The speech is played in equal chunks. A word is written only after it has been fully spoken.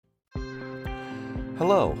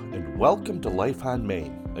Hello, and welcome to Life on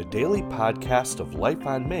Main, a daily podcast of Life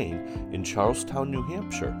on Main in Charlestown, New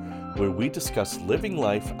Hampshire, where we discuss living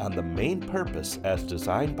life on the main purpose as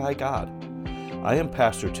designed by God. I am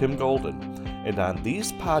Pastor Tim Golden, and on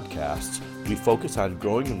these podcasts, we focus on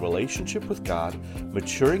growing in relationship with God,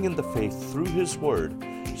 maturing in the faith through His Word,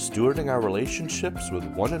 stewarding our relationships with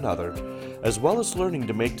one another, as well as learning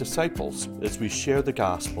to make disciples as we share the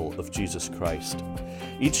gospel of Jesus Christ.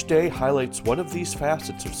 Each day highlights one of these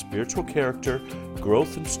facets of spiritual character,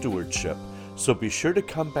 growth, and stewardship, so be sure to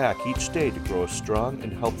come back each day to grow a strong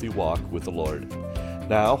and healthy walk with the Lord.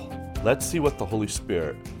 Now, let's see what the Holy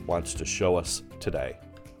Spirit wants to show us today.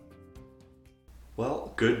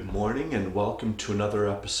 Well, good morning and welcome to another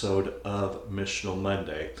episode of Missional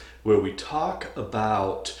Monday, where we talk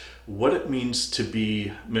about what it means to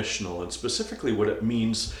be missional and specifically what it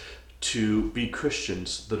means to be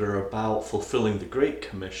Christians that are about fulfilling the Great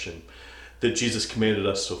Commission that Jesus commanded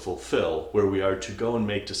us to fulfill, where we are to go and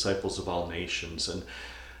make disciples of all nations. And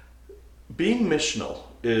being missional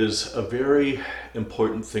is a very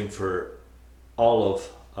important thing for all of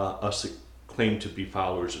us that claim to be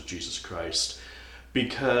followers of Jesus Christ.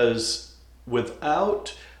 Because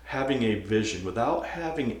without having a vision, without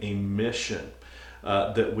having a mission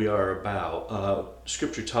that we are about,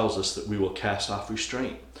 Scripture tells us that we will cast off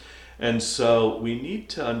restraint. And so we need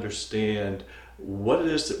to understand what it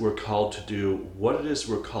is that we're called to do, what it is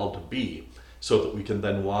we're called to be, so that we can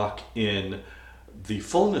then walk in the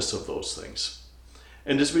fullness of those things.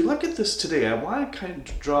 And as we look at this today, I want to kind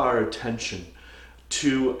of draw our attention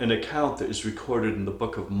to an account that is recorded in the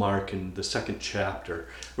book of Mark in the second chapter,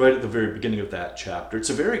 right at the very beginning of that chapter. It's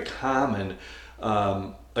a very common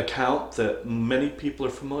account that many people are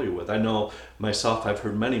familiar with. I know myself, I've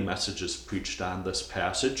heard many messages preached on this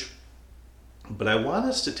passage, but I want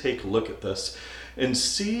us to take a look at this and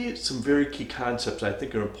see some very key concepts I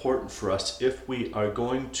think are important for us if we are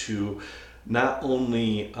going to not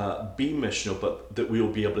only be missional, but that we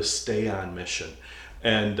will be able to stay on mission.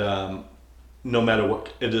 And no matter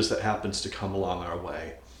what it is that happens to come along our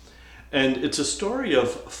way. And it's a story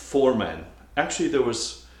of four men. Actually, there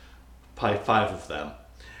was probably five of them.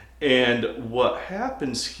 And what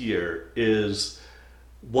happens here is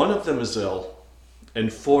one of them is ill,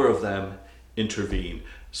 and four of them intervene.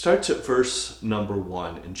 Starts at verse number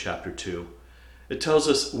 1 in chapter 2. It tells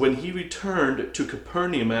us, when he returned to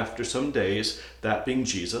Capernaum after some days, that being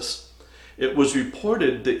Jesus, it was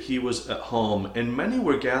reported that he was at home, and many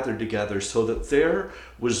were gathered together, so that there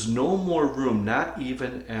was no more room, not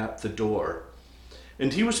even at the door.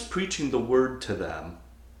 And he was preaching the word to them.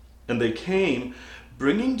 And they came,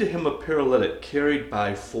 bringing to him a paralytic carried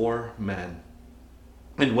by four men.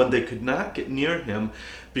 And when they could not get near him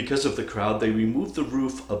because of the crowd, they removed the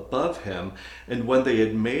roof above him, and when they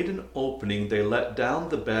had made an opening, they let down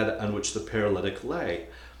the bed on which the paralytic lay.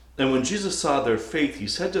 And when Jesus saw their faith, he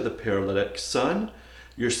said to the paralytic, "Son,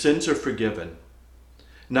 your sins are forgiven."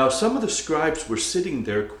 Now some of the scribes were sitting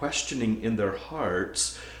there questioning in their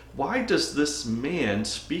hearts, "Why does this man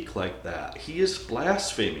speak like that? He is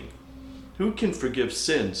blaspheming. Who can forgive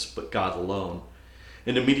sins but God alone?"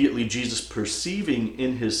 And immediately Jesus, perceiving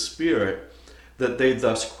in his spirit that they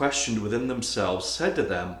thus questioned within themselves, said to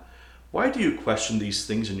them, "Why do you question these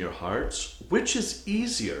things in your hearts? Which is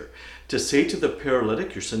easier, to say to the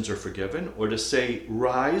paralytic, 'Your sins are forgiven,' or to say,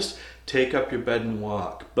 'Rise, take up your bed and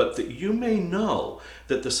walk'? But that you may know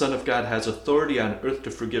that the Son of God has authority on earth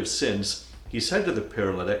to forgive sins," he said to the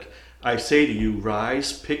paralytic, "I say to you,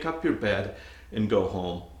 rise, pick up your bed, and go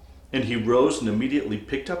home." And he rose and immediately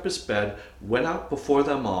picked up his bed, went out before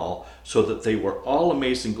them all, so that they were all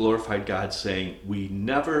amazed and glorified God, saying, "We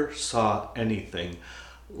never saw anything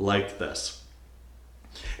like this."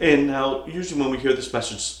 And now, usually when we hear this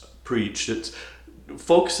message preached, it's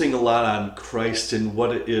focusing a lot on Christ and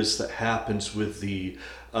what it is that happens with the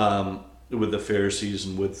Pharisees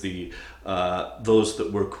and with the those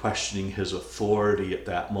that were questioning his authority at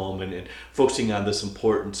that moment, and focusing on this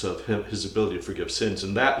importance of his ability to forgive sins,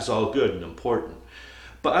 and that is all good and important.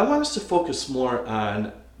 But I want us to focus more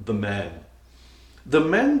on the men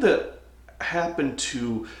that happen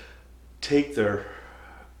to take their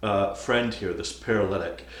friend here, this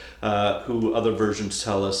paralytic, who other versions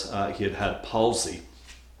tell us he had palsy,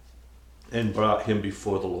 and brought him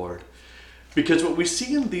before the Lord. Because what we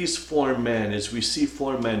see in these four men is we see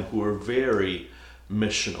four men who are very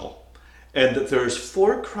missional. And that there's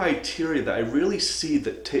four criteria that I really see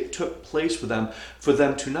that took place with them, for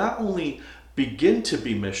them to not only begin to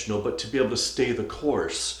be missional, but to be able to stay the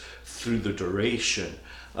course through the duration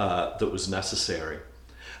that was necessary.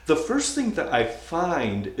 The first thing that I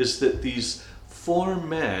find is that these four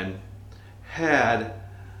men had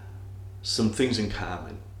some things in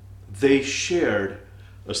common. They shared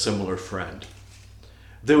a similar friend.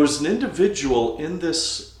 There was an individual in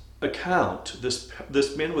this account,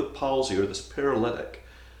 this man with palsy, or this paralytic,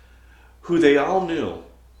 who they all knew,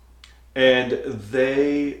 and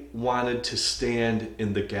they wanted to stand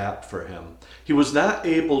in the gap for him. He was not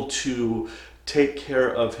able to take care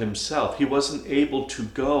of himself. He wasn't able to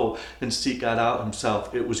go and seek God out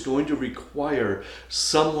himself. It was going to require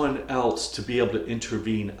someone else to be able to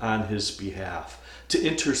intervene on his behalf, to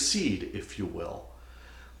intercede, if you will.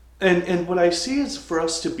 And what I see is, for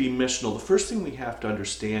us to be missional, the first thing we have to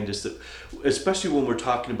understand is that, especially when we're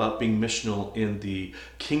talking about being missional in the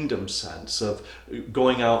kingdom sense of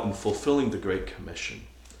going out and fulfilling the Great Commission,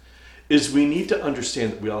 is we need to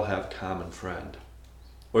understand that we all have a common friend,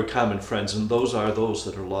 or common friends, and those are those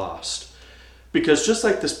that are lost. Because just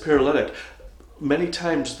like this paralytic, many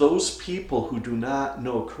times those people who do not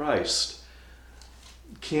know Christ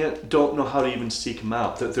don't know how to even seek him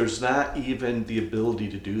out, that there's not even the ability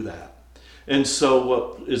to do that. And so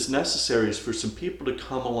what is necessary is for some people to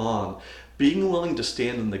come along, being willing to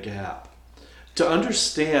stand in the gap, to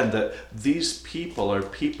understand that these people are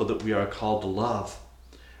people that we are called to love,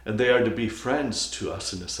 and they are to be friends to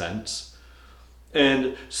us in a sense.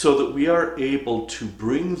 And so that we are able to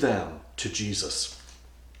bring them to Jesus,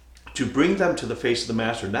 to bring them to the face of the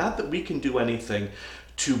Master. Not that we can do anything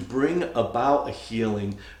to bring about a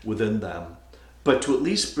healing within them, but to at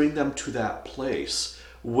least bring them to that place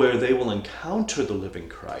where they will encounter the living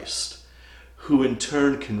Christ, who in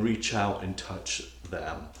turn can reach out and touch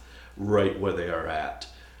them right where they are at.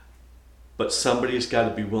 But somebody's got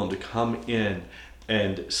to be willing to come in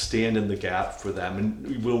and stand in the gap for them.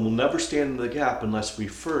 And we will never stand in the gap unless we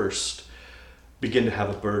first begin to have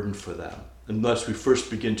a burden for them, unless we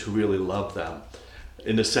first begin to really love them,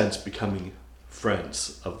 in a sense becoming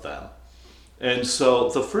friends of them. And so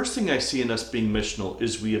the first thing I see in us being missional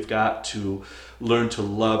is we have got to learn to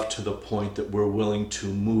love to the point that we're willing to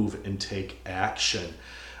move and take action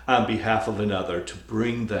on behalf of another to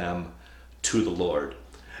bring them to the Lord.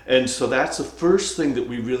 And so that's the first thing that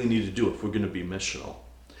we really need to do if we're going to be missional.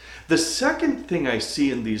 The second thing I see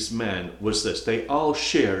in these men was this: they all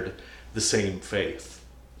shared the same faith.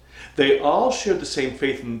 They all shared the same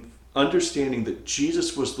faith in understanding that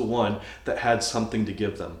Jesus was the one that had something to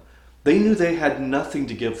give them. They knew they had nothing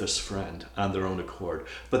to give this friend on their own accord,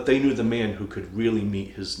 but they knew the man who could really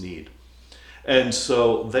meet his need. And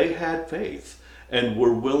so they had faith and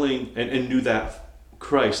were willing and knew that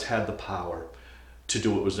Christ had the power to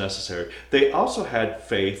do what was necessary. They also had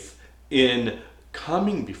faith in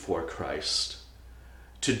coming before Christ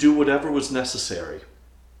to do whatever was necessary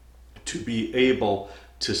to be able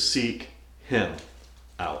to seek him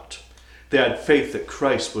out. They had faith that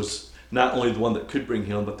Christ was not only the one that could bring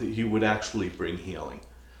healing, but that he would actually bring healing.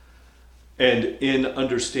 And in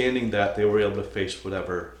understanding that, they were able to face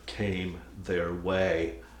whatever came their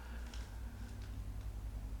way.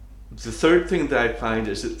 The third thing that I find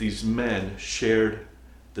is that these men shared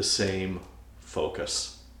the same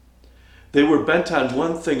focus. They were bent on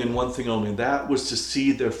one thing and one thing only, and that was to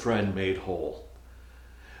see their friend made whole.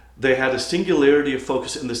 They had a singularity of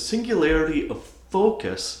focus, and the singularity of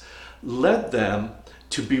focus led them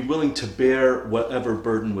to be willing to bear whatever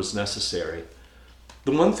burden was necessary.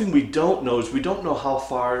 The one thing we don't know is we don't know how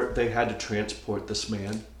far they had to transport this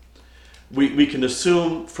man. We can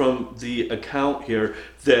assume from the account here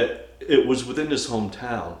that it was within his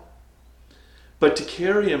hometown. But to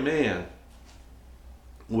carry a man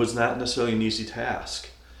was not necessarily an easy task.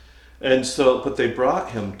 And so, but they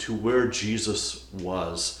brought him to where Jesus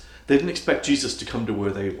was. They didn't expect Jesus to come to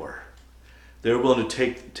where they were. They were willing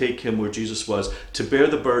to take him where Jesus was, to bear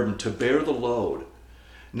the burden, to bear the load.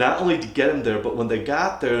 Not only to get him there, but when they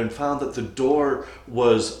got there and found that the door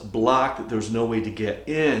was blocked, that there was no way to get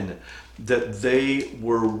in, that they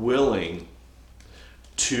were willing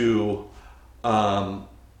to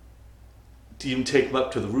even take him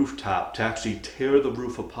up to the rooftop, to actually tear the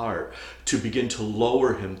roof apart, to begin to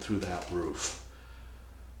lower him through that roof.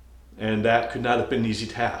 And that could not have been an easy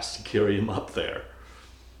task to carry him up there.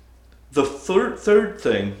 The fourth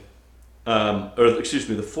thing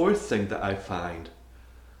that I find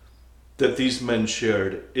that these men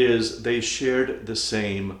shared is they shared the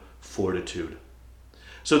same fortitude.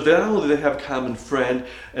 So not only did they have a common friend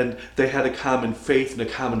and they had a common faith and a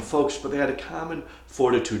common focus, but they had a common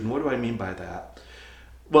fortitude. And what do I mean by that?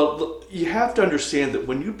 Well, you have to understand that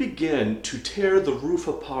when you begin to tear the roof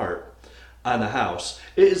apart on a house,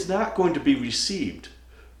 it is not going to be received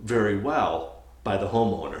very well by the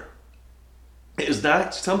homeowner. It is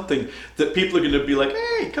not something that people are going to be like,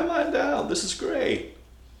 hey, come on down, this is great.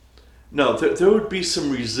 No, there would be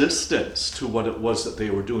some resistance to what it was that they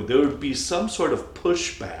were doing. There would be some sort of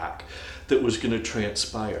pushback that was going to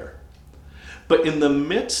transpire. But in the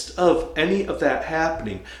midst of any of that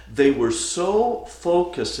happening, they were so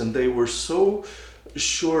focused and they were so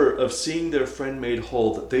sure of seeing their friend made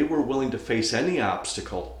whole that they were willing to face any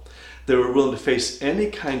obstacle. They were willing to face any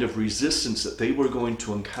kind of resistance that they were going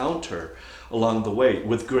to encounter along the way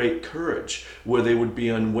with great courage, where they would be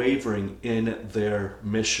unwavering in their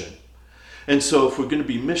mission. And so if we're going to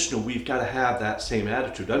be missional, we've got to have that same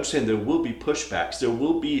attitude. Understand there will be pushbacks. There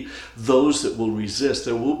will be those that will resist.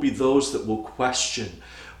 There will be those that will question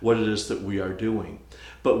what it is that we are doing.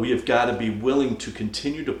 But we have got to be willing to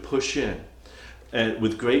continue to push in and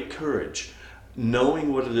with great courage,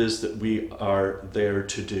 knowing what it is that we are there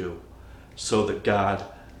to do, so that God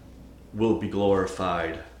will be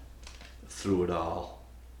glorified through it all.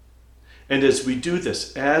 And as we do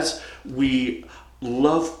this, as we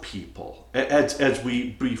love people, as we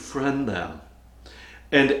befriend them,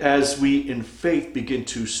 and as we in faith begin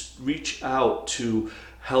to reach out to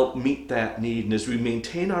help meet that need, and as we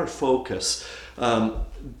maintain our focus,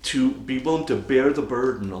 to be willing to bear the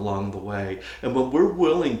burden along the way, and when we're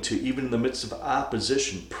willing to, even in the midst of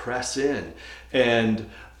opposition, press in and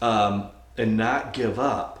not give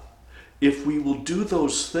up, if we will do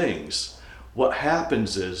those things, what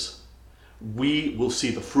happens is we will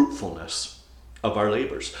see the fruitfulness of our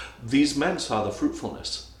labors. These men saw the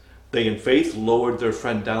fruitfulness. They, in faith, lowered their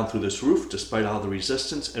friend down through this roof despite all the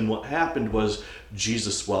resistance, and what happened was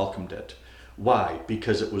Jesus welcomed it. Why?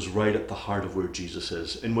 Because it was right at the heart of where Jesus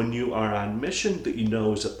is. And when you are on mission that you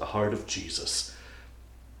know is at the heart of Jesus,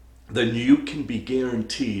 then you can be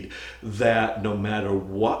guaranteed that no matter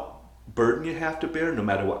what burden you have to bear, no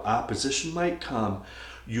matter what opposition might come,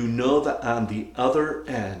 you know that on the other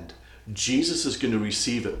end, Jesus is going to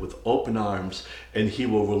receive it with open arms, and he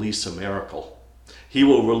will release a miracle. He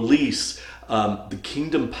will release the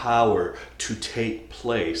kingdom power to take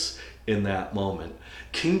place in that moment.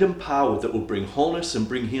 Kingdom power that will bring wholeness and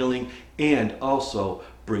bring healing and also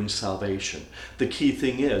bring salvation. The key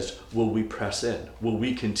thing is, will we press in? Will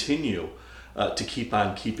we continue to keep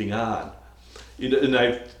on keeping on? And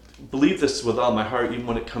I believe this with all my heart, even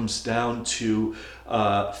when it comes down to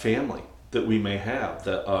family that we may have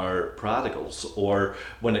that are prodigals, or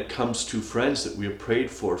when it comes to friends that we have prayed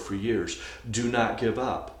for years. Do not give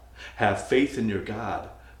up. Have faith in your God.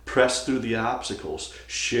 Press through the obstacles.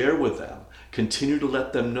 Share with them. Continue to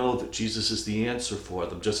let them know that Jesus is the answer for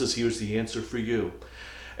them, just as he was the answer for you.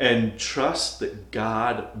 And trust that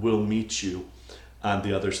God will meet you on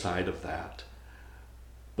the other side of that.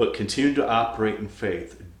 But continue to operate in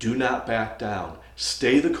faith. Do not back down.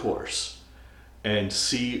 Stay the course and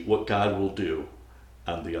see what God will do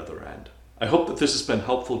on the other end. I hope that this has been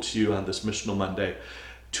helpful to you on this Missional Monday.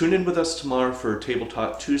 Tune in with us tomorrow for Table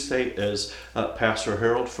Talk Tuesday as Pastor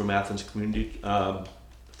Harold from Athens Community,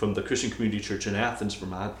 from the Christian Community Church in Athens,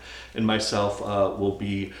 Vermont, and myself will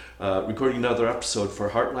be recording another episode for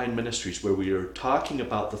Heartline Ministries, where we are talking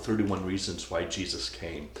about the 31 reasons why Jesus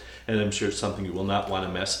came. And I'm sure it's something you will not want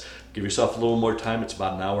to miss. Give yourself a little more time. It's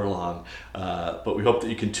about an hour long. But we hope that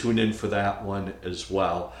you can tune in for that one as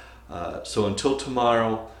well. So until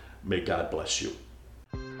tomorrow, may God bless you.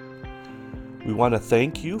 We want to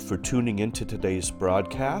thank you for tuning into today's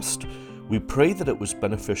broadcast. We pray that it was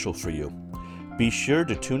beneficial for you. Be sure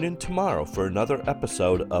to tune in tomorrow for another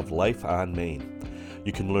episode of Life on Main.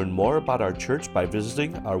 You can learn more about our church by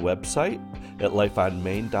visiting our website at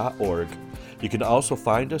lifeonmain.org. You can also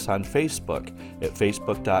find us on Facebook at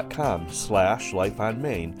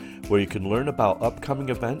facebook.com/lifeonmain, where you can learn about upcoming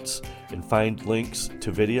events and find links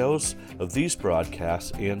to videos of these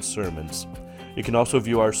broadcasts and sermons. You can also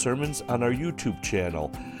view our sermons on our YouTube channel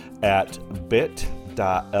at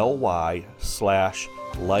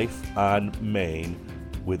bit.ly/lifeonmain,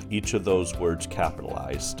 with each of those words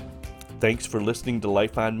capitalized. Thanks for listening to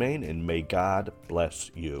Life on Main, and may God bless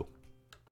you.